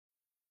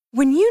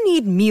When you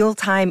need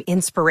mealtime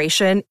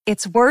inspiration,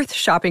 it's worth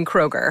shopping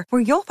Kroger,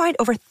 where you'll find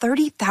over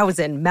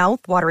 30,000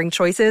 mouth-watering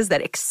choices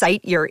that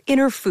excite your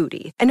inner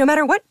foodie. And no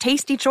matter what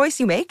tasty choice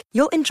you make,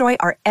 you'll enjoy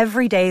our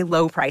everyday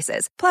low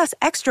prices, plus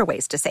extra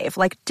ways to save,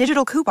 like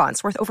digital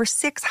coupons worth over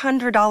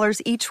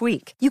 $600 each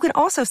week. You can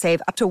also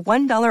save up to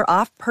 $1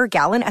 off per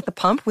gallon at the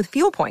pump with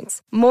fuel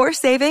points. More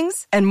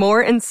savings and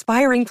more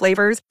inspiring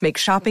flavors make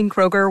shopping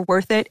Kroger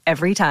worth it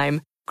every time.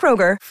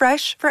 Kroger,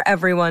 fresh for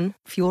everyone.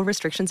 Fuel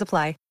restrictions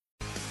apply.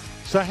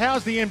 So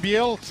how's the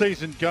NBL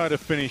season going to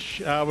finish?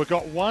 We've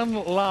got one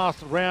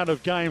last round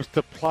of games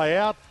to play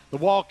out. The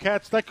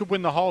Wildcats, they could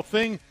win the whole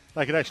thing.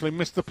 They could actually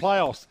miss the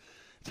playoffs.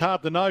 It's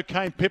hard to know.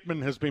 Kane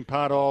Pittman has been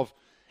part of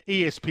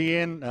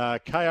ESPN,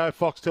 KO,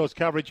 Foxtel's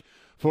coverage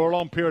for a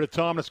long period of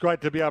time. It's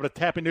great to be able to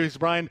tap into his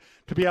brain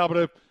to be able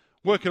to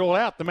work it all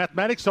out, the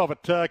mathematics of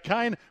it.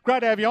 Kane,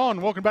 great to have you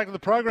on. Welcome back to the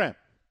program.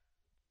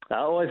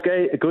 Always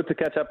good to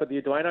catch up with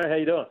you, Dwayno. How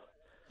you doing?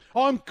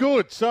 I'm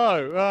good.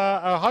 So,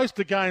 a host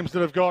of games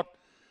that have got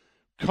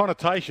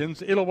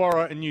connotations.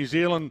 Illawarra in New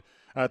Zealand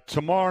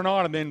tomorrow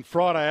night, and then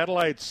Friday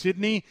Adelaide,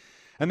 Sydney.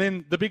 And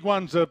then the big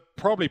ones are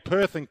probably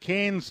Perth and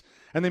Cairns,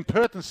 and then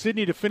Perth and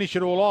Sydney to finish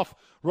it all off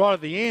right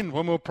at the end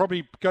when we'll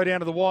probably go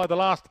down to the wire, the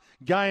last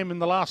game and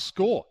the last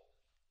score.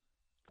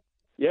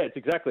 Yeah, it's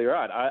exactly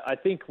right. I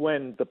think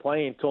when the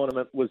play-in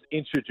tournament was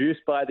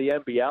introduced by the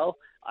NBL,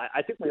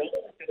 I think we all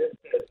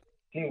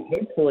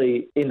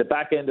hopefully in the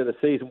back end of the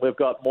season we've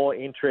got more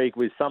intrigue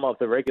with some of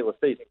the regular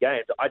season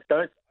games. I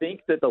don't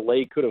think that the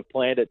league could have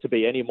planned it to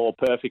be any more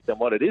perfect than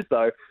what it is,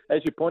 though.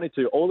 As you pointed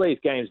to, all these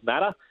games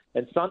matter,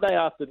 and Sunday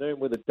afternoon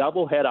with a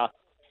doubleheader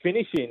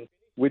finishing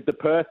with the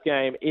Perth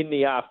game in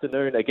the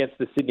afternoon against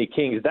the Sydney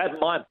Kings, that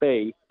might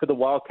be for the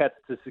Wildcats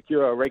to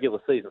secure a regular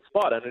season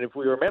spot. And if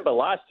we remember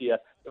last year,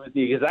 it was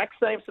the exact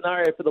same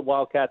scenario for the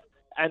Wildcats,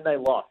 and they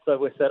lost. So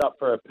we're set up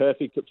for a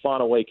perfect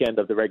final weekend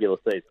of the regular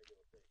season.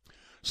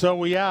 So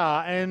we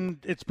are, and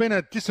it's been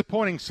a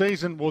disappointing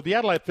season. Well, the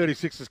Adelaide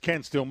 36ers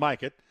can still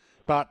make it,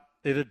 but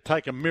it'd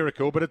take a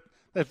miracle. But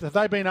have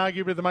they been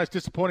arguably the most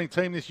disappointing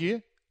team this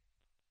year?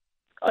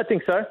 I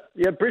think so.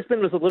 Yeah,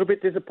 Brisbane was a little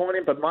bit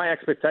disappointing, but my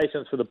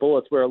expectations for the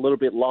Bullets were a little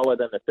bit lower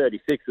than the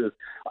 36ers.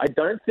 I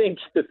don't think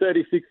the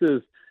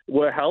 36ers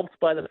were helped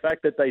by the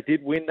fact that they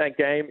did win that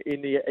game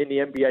in the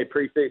NBA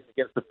preseason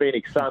against the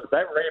Phoenix Suns.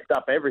 That ramped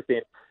up everything.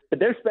 But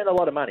they've spent a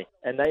lot of money,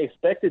 and they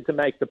expected to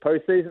make the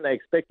postseason. They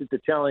expected to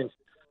challenge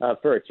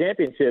for a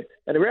championship.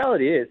 And the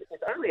reality is,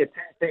 it's only a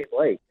 10-team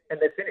league, and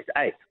they finished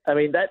 8th. I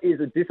mean, that is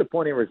a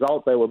disappointing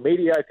result. They were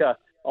mediocre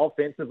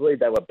offensively.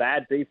 They were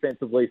bad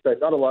defensively. So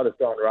not a lot has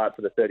gone right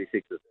for the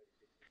 36ers.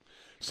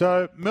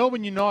 So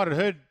Melbourne United,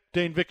 heard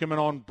Dean Vickerman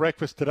on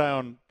breakfast today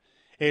on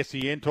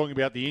SEN talking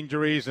about the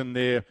injuries and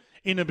their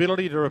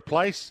inability to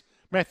replace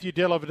Matthew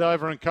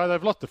Dellavedova and co.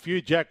 They've lost a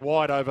few. Jack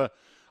White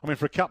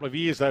for a couple of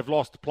years they've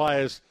lost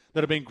players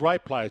that have been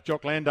great players.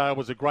 Jock Landale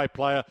was a great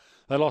player.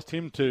 They lost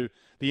him to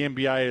the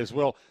NBA as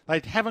well. They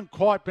haven't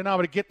quite been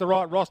able to get the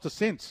right roster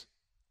since.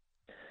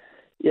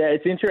 Yeah,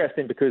 it's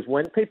interesting because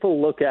when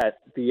people look at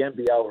the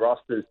NBL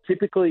rosters,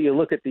 typically you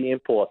look at the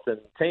imports, and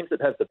teams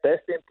that have the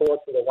best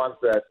imports are the ones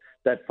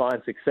that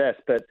find success.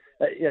 But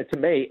to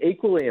me,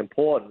 equally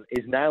important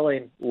is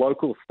nailing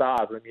local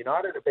stars. And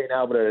United have been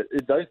able to,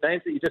 those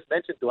names that you just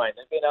mentioned, Dwayne,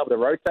 they've been able to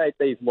rotate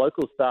these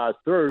local stars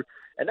through,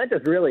 and that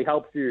just really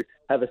helps you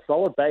have a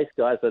solid base,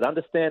 guys, that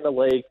understand the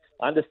league,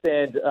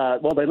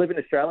 they live in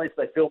Australia,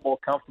 so they feel more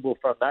comfortable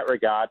from that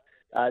regard.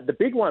 The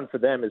big one for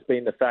them has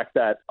been the fact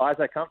that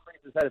Isaac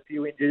Humphries has had a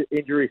few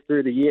injuries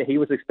through the year. He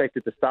was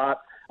expected to start.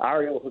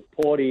 Ariel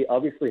Hukporti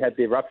obviously had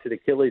the ruptured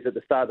Achilles at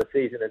the start of the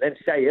season. And then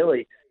Shea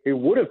Ili, who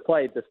would have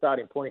played the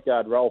starting point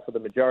guard role for the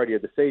majority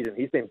of the season,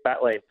 he's been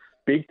battling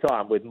big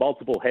time with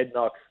multiple head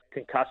knocks,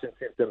 concussion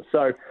symptoms.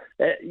 So,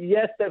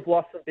 yes, they've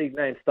lost some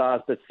big-name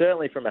stars, but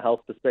certainly from a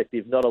health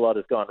perspective, not a lot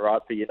has gone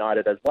right for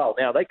United as well.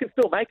 Now, they can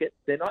still make it.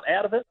 They're not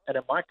out of it, and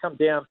it might come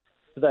down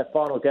to that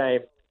final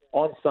game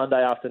on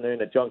Sunday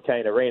afternoon at John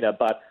Cain Arena,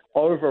 but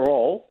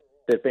overall,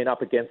 they've been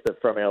up against it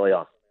from early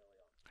on.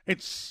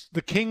 It's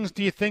the Kings,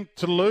 do you think,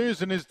 to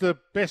lose, and is the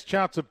best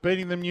chance of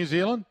beating them New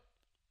Zealand?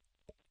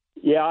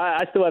 Yeah,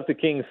 I still have the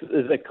Kings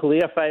as a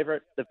clear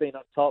favourite. They've been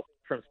on top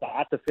from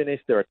start to finish.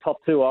 They're a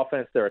top 2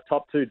 offense. They're a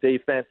top 2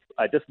 defense.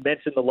 I just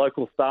mentioned the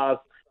local stars.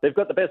 They've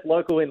got the best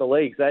local in the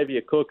league, Xavier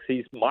Cooks.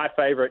 He's my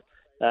favourite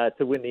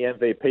to win the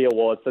MVP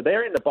award. So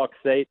they're in the box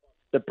seat.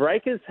 The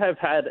Breakers have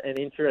had an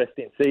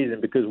interesting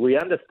season because we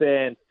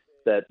understand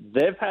that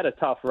they've had a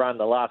tough run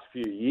the last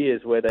few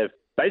years where they've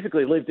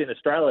basically lived in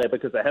Australia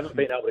because they haven't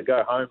been able to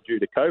go home due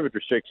to COVID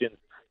restrictions.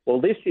 Well,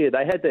 this year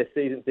they had their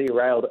season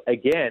derailed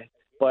again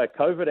by a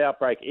COVID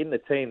outbreak in the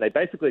team. They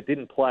basically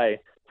didn't play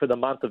for the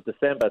month of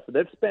December. So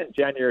they've spent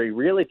January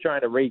really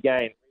trying to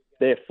regain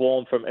their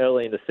form from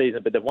early in the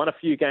season, but they've won a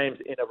few games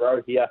in a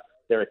row here.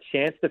 They're a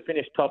chance to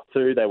finish top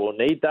 2. They will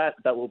need that.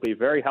 That will be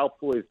very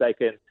helpful if they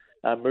can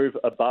move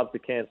above the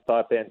Cairns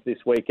Taipans this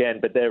weekend.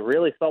 But they're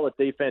really solid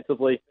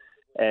defensively,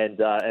 and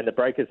the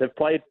Breakers have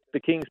played the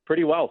Kings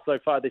pretty well so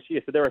far this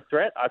year. So they're a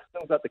threat. I've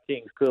still got the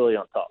Kings clearly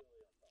on top.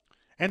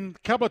 And a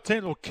couple of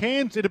teams, well,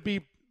 Cairns, it'd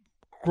be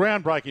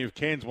groundbreaking if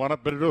Cairns won it,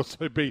 but it'd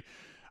also be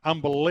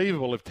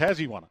unbelievable if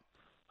Tassie won it.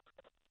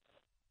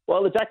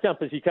 Well, the Jack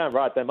Jumpers, you can't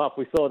write them up.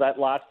 We saw that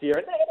last year,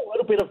 and they had a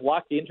little bit of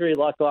luck injury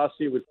like last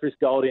year with Chris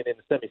Golding in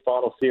the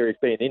semi-final series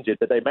being injured,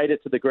 but they made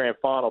it to the grand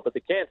final. But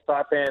the Cairns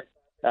Taipans,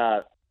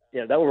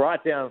 they were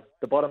right down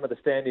the bottom of the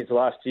standings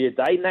last year.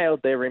 They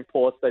nailed their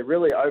imports. They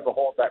really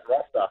overhauled that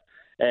roster,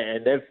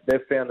 and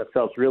they've found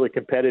themselves really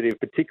competitive,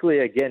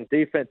 particularly, again,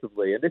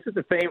 defensively. And this is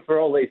the theme for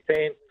all these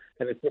teams,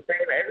 and it's the theme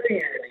every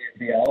year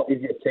in the NBL.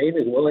 If your team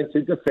is willing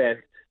to defend,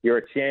 you're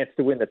a chance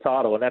to win the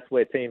title, and that's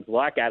where teams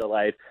like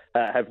Adelaide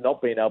have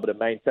not been able to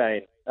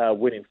maintain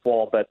winning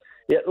form. But,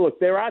 yeah,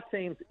 look, there are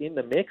teams in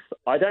the mix.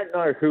 I don't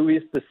know who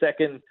is the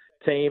second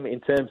team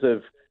in terms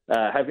of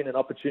having an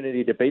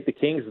opportunity to beat the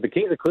Kings. The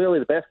Kings are clearly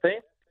the best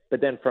team,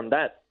 but then from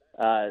that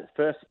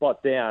first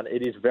spot down,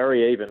 it is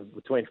very even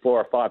between 4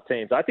 or 5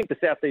 teams. I think the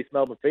Southeast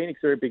Melbourne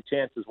Phoenix are a big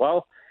chance as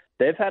well.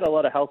 They've had a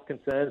lot of health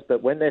concerns,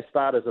 but when their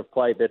starters have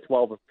played, they're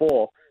 12-4,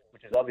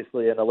 which is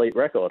obviously an elite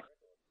record.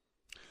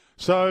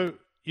 So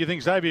you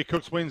think Xavier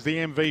Cooks wins the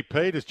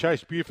MVP? Does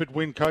Chase Buford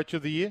win Coach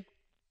of the Year?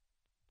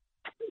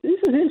 This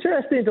is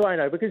interesting,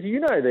 Dwayno, because you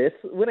know this.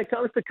 When it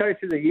comes to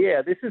Coach of the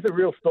Year, this is a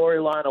real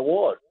storyline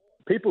award.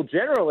 People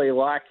generally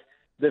like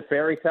the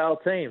fairy tale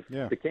teams.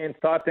 Yeah. The Cairns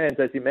Taipans,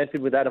 as you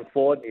mentioned, with Adam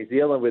Ford, New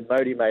Zealand with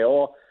Modi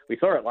Mayor. We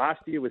saw it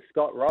last year with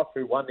Scott Ross,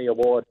 who won the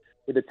award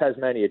with the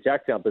Tasmania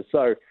Jack Jumpers.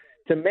 So,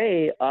 to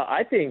me,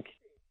 I think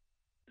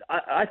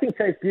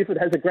Chase Buford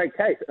has a great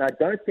case, and I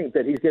don't think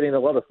that he's getting a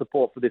lot of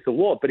support for this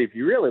award. But if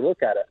you really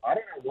look at it, I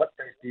don't know what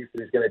Chase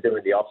Buford is going to do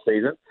in the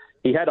off-season.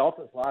 He had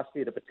offers last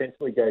year to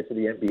potentially go to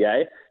the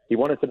NBA. He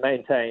wanted to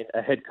maintain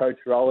a head coach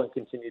role and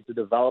continue to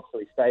develop, so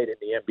he stayed in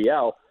the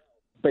NBL.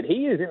 But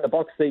he is in the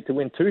box seat to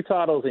win 2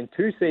 titles in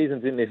 2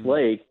 seasons in this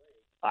league.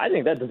 I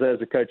think that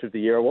deserves a Coach of the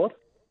Year award.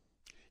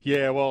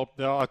 Yeah, well,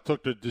 I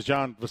talked to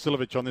Dejan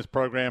Vasiljevic on this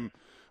program,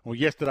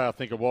 yesterday I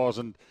think it was,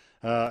 and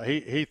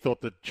he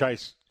thought that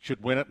Chase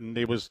should win it, and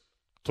he was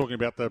talking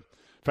about the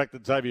fact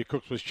that Xavier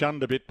Cooks was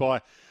shunned a bit by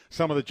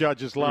some of the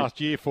judges last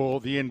year for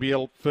the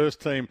NBL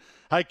first team.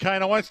 Hey,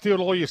 Kane, I won't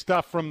steal all your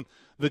stuff from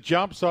the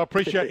jump, so I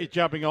appreciate you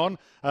jumping on.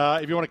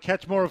 If you want to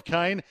catch more of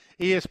Kane,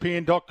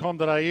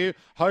 espn.com.au,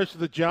 host of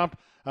the jump.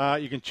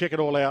 You can check it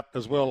all out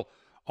as well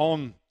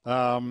on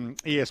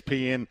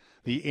ESPN,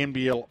 the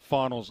NBL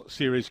Finals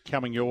Series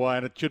coming your way,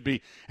 and it should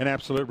be an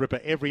absolute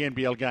ripper. Every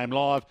NBL game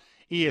live,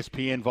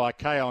 ESPN via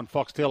KO and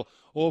Foxtel,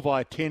 or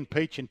via 10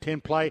 Peach and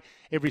 10 Play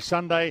every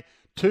Sunday,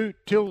 2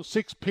 till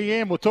 6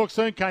 p.m. We'll talk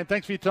soon, Kane.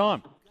 Thanks for your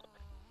time.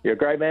 You're a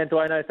great man,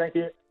 Dwayno. Thank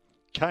you.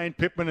 Kane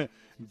Pittman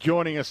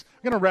joining us.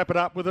 I'm going to wrap it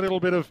up with a little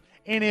bit of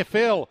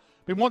NFL.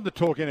 Been wanting to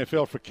talk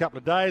NFL for a couple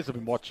of days. I've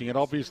been watching it,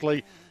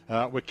 obviously.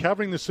 We're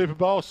covering the Super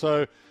Bowl,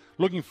 so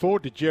looking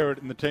forward to Jared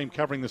and the team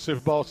covering the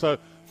Super Bowl. So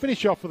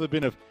finish off with a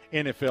bit of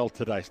NFL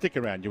today. Stick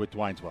around. You're with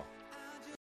Dwayne's Well.